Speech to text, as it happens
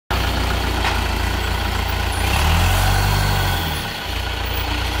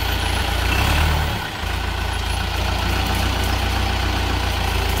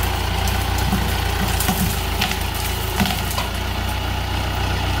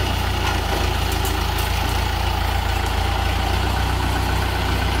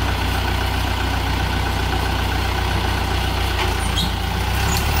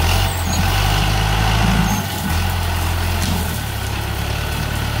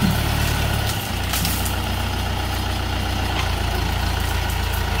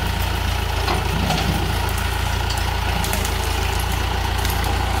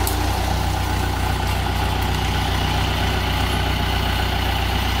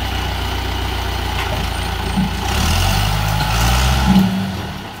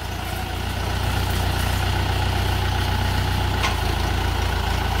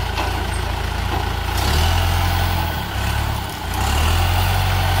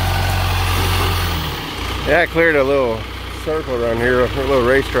Yeah, I cleared a little circle around here, a little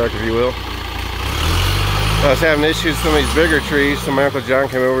racetrack, if you will. I was having issues with some of these bigger trees, so my Uncle John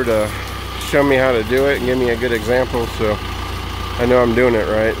came over to show me how to do it and give me a good example, so I know I'm doing it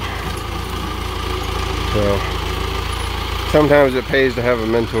right. So sometimes it pays to have a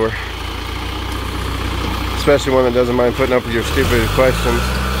mentor, especially one that doesn't mind putting up with your stupid questions.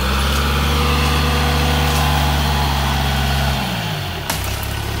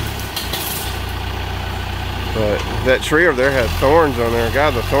 But that tree over there had thorns on there.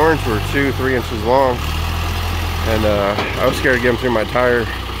 God, the thorns were 2-3 inches long. And I was scared to get them through my tire.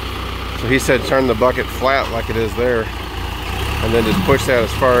 So he said turn the bucket flat like it is there. And then just push that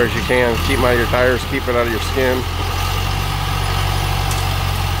as far as you can. Keep them out of your tires, keep it out of your skin.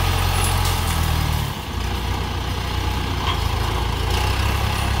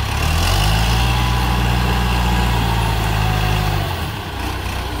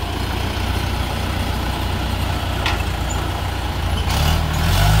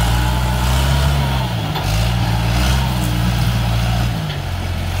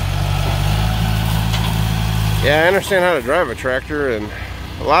 Yeah, I understand how to drive a tractor, and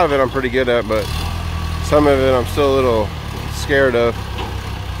a lot of it I'm pretty good at, but some of it I'm still a little scared of.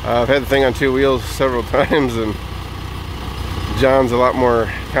 I've had the thing on 2 wheels several times, and John's a lot more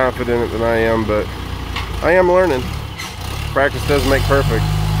confident than I am, but I am learning. Practice does make perfect.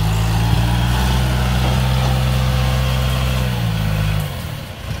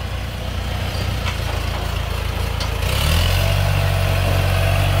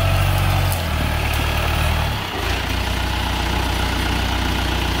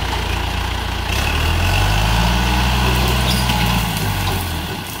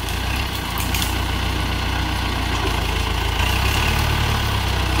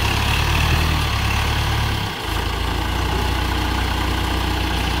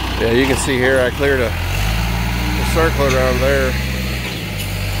 Yeah, you can see here I cleared a circle around there.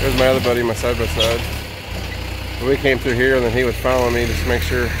 There's my other buddy, my side-by-side. We came through here, and then he was following me just to make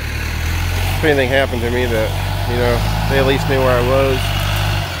sure if anything happened to me that, you know, they at least knew where I was.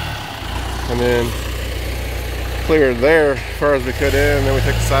 And then cleared there as far as we could in, and then we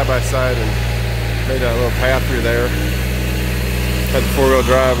took the side-by-side and made a little path through there. Had the 4-wheel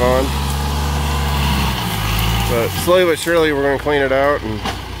drive on. But slowly but surely we're going to clean it out, and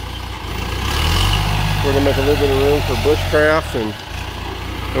we're going to make a little bit of room for bushcraft, and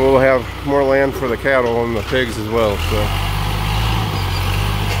we'll have more land for the cattle and the pigs as well. So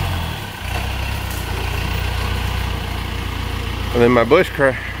and then my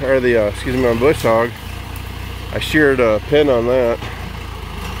bushcraft, or the my bush hog, I sheared a pin on that.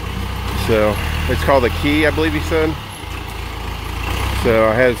 So it's called a key, I believe he said. So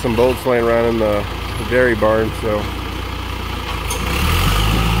I had some bolts laying around in the dairy barn, so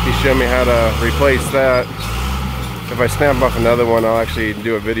he showed me how to replace that. If I snap off another one, I'll actually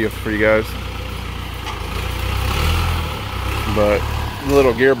do a video for you guys. But the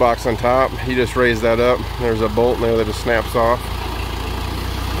little gearbox on top, you just raise that up. There's a bolt in there that just snaps off.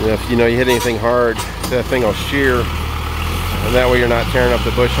 And if you know you hit anything hard, that thing will shear, and that way you're not tearing up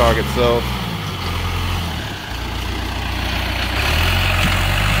the bush hog itself.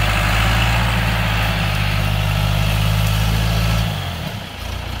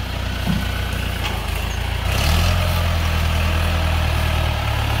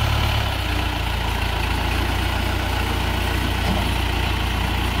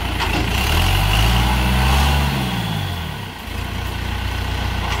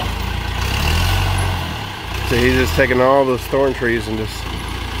 So he's just taking all those thorn trees and just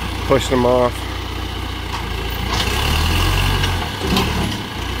pushing them off.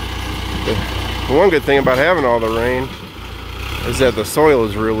 The one good thing about having all the rain is that the soil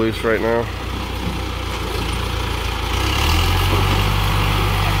is real loose right now.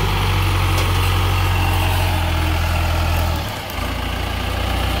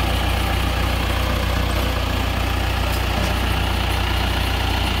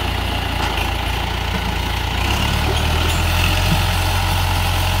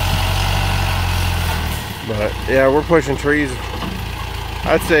 But yeah, we're pushing trees,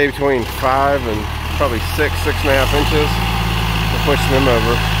 I'd say between 5 and probably 6.5 inches. We're pushing them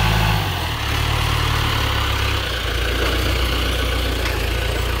over.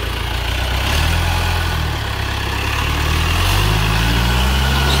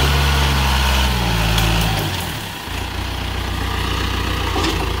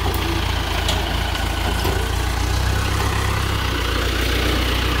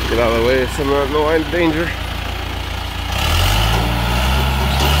 Get out of the way so I'm not in the line of danger.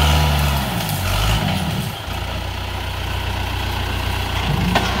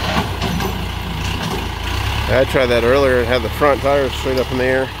 I tried that earlier and had the front tires straight up in the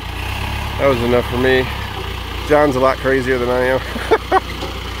air. That was enough for me. John's a lot crazier than I am.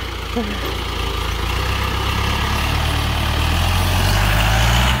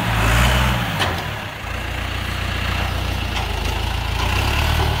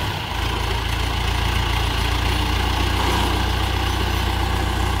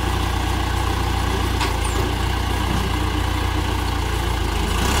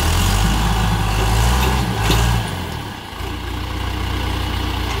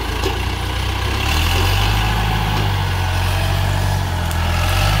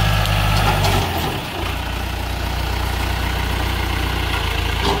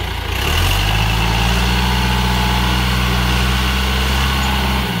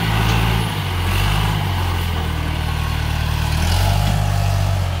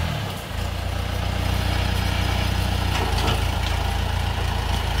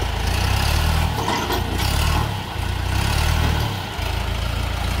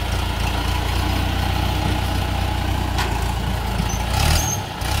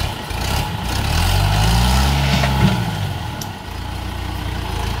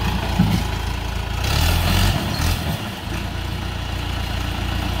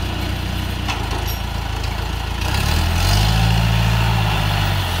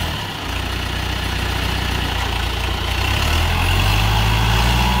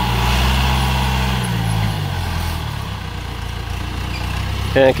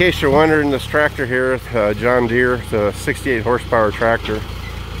 And in case you're wondering, this tractor here, John Deere, it's a 68 horsepower tractor.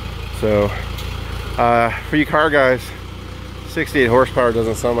 So for you car guys, 68 horsepower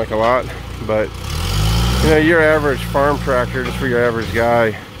doesn't sound like a lot, but you know, your average farm tractor, just for your average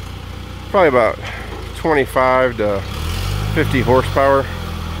guy, probably about 25 to 50 horsepower.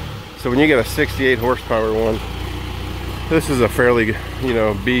 So when you get a 68 horsepower one, this is a fairly, you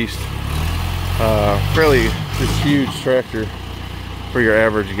know, beast, fairly just huge tractor for your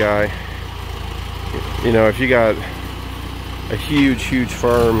average guy. You know, if you got a huge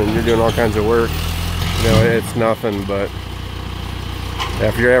farm and you're doing all kinds of work, you know, it's nothing. But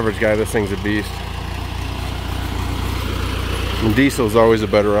yeah, for your average guy, this thing's a beast. And diesel is always a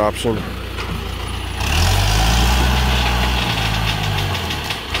better option.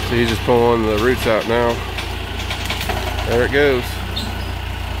 So he's just pulling the roots out now. There it goes.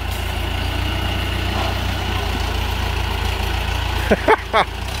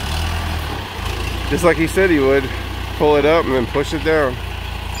 Just like he said he would, pull it up and then push it down.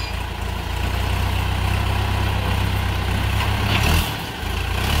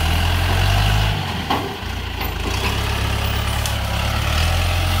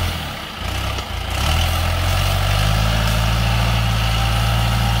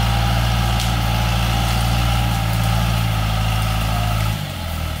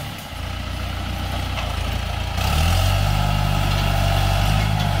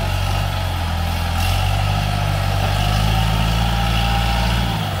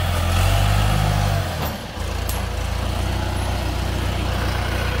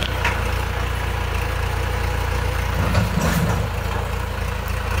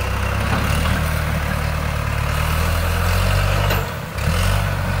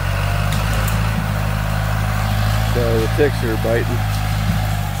 The ticks are biting.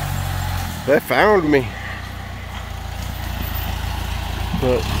 They found me.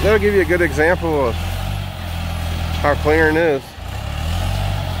 But that'll give you a good example of how clearing is.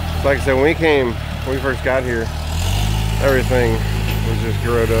 Like I said, when we first got here, everything was just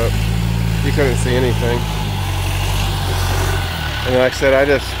growed up. You couldn't see anything. And like I said, I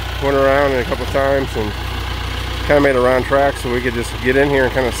just went around a couple times and kind of made a round track so we could just get in here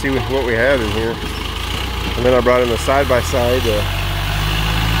and kind of see what we had in here. And then I brought in the side-by-side to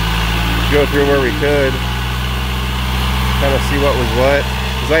go through where we could, kind of see what was what,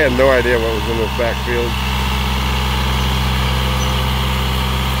 because I had no idea what was in this backfield.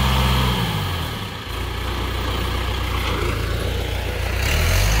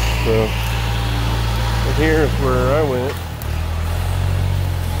 So, and here's where I went.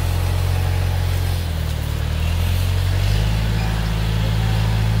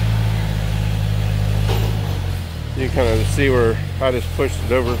 You kind of see where I just pushed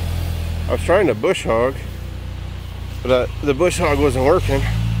it over. I was trying to bush hog, but the bush hog wasn't working.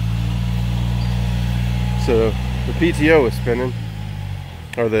 So the PTO was spinning,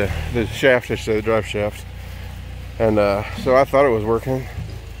 or the shaft, I should say, the drive shaft. And so I thought it was working.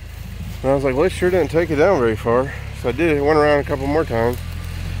 And I was like, well, it sure didn't take it down very far. So I did it, went around a couple more times.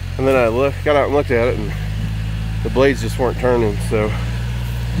 And then I got out and looked at it, and the blades just weren't turning. So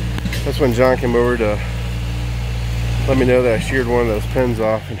that's when John came over to let me know that I sheared one of those pins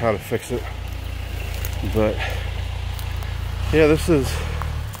off and how to fix it. But yeah, this is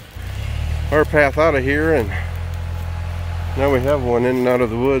our path out of here, and now we have one in and out of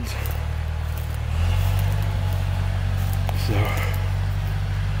the woods. So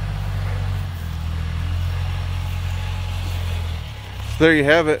there you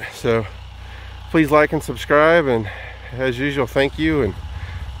have it. So please like and subscribe, and as usual, thank you and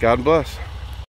God bless.